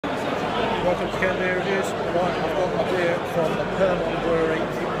Welcome to Can Beer Reviews. Right, I've got my beer from the Permon Brewery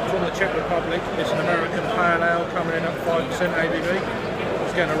from the Czech Republic. It's an American pale ale coming in at 5% ABV.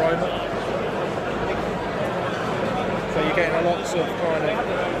 It's getting aroma. So you're getting lots of kind of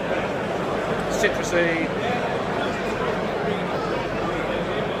citrusy,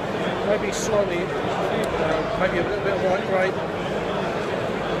 maybe slightly, maybe a little bit of white grape.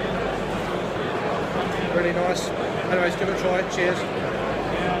 Really nice. Anyways, give it a try. Cheers.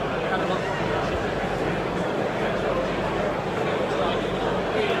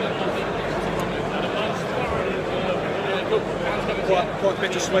 Quite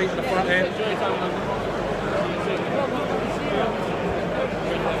bittersweet in the front end.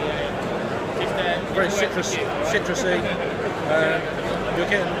 Very citrusy. You're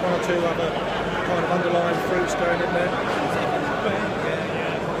getting one or two other kind of underlying fruits going in there.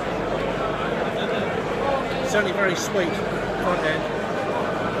 Certainly very sweet front end.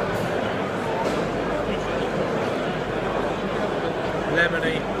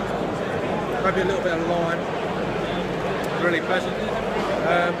 Lemony. Maybe a little bit of lime. Really pleasant.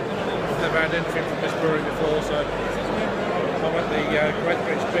 I've never had anything from this brewery before, so I'm at the Great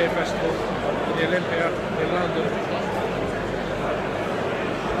British Beer Festival in the Olympia in London.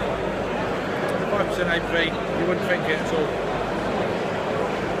 5% ABV, you wouldn't think it at all.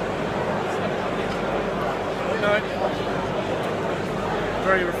 No,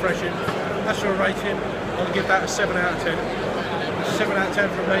 very refreshing. As for a rating, I'll give that a 7 out of 10. 7 out of 10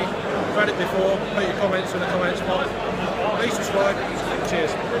 from me. I've had it before. Put your comments in the comments box. Please subscribe.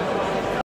 Cheers.